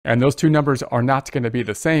And those two numbers are not going to be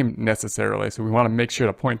the same necessarily. So we want to make sure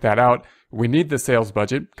to point that out. We need the sales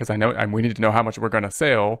budget because we need to know how much we're going to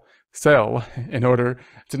sell in order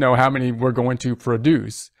to know how many we're going to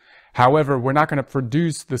produce. However, we're not going to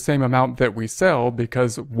produce the same amount that we sell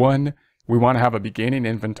because one, we want to have a beginning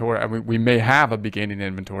inventory. I mean, we may have a beginning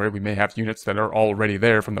inventory. We may have units that are already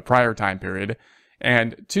there from the prior time period.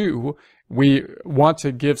 And two, we want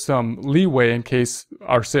to give some leeway in case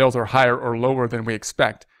our sales are higher or lower than we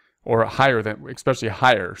expect, or higher than, especially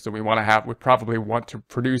higher. So we probably want to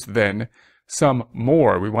produce then some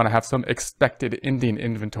more. We want to have some expected ending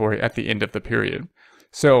inventory at the end of the period.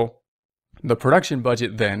 So the production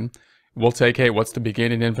budget then will take, hey, what's the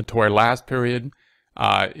beginning inventory last period?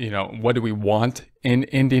 What do we want in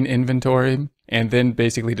ending inventory? And then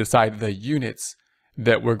basically decide the units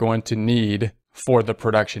that we're going to need for the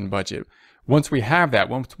production budget. Once we have that,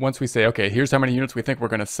 once we say, okay, here's how many units we think we're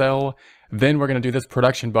going to sell, then we're going to do this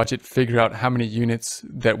production budget, figure out how many units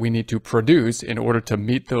that we need to produce in order to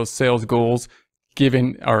meet those sales goals,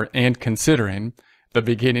 and considering the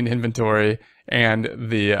beginning inventory and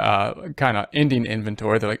the kind of ending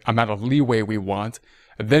inventory, the amount of leeway we want.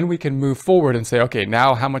 Then we can move forward and say, okay,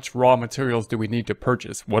 now how much raw materials do we need to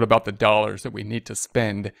purchase? What about the dollars that we need to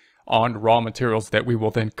spend on raw materials that we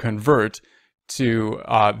will then convert to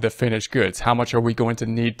the finished goods? How much are we going to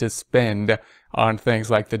need to spend on things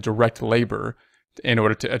like the direct labor in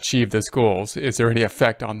order to achieve these goals? Is there any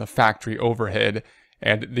effect on the factory overhead?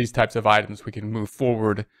 And these types of items we can move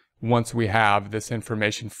forward once we have this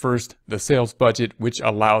information. First, the sales budget, which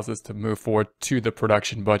allows us to move forward to the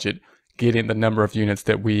production budget, getting the number of units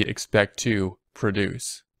that we expect to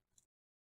produce.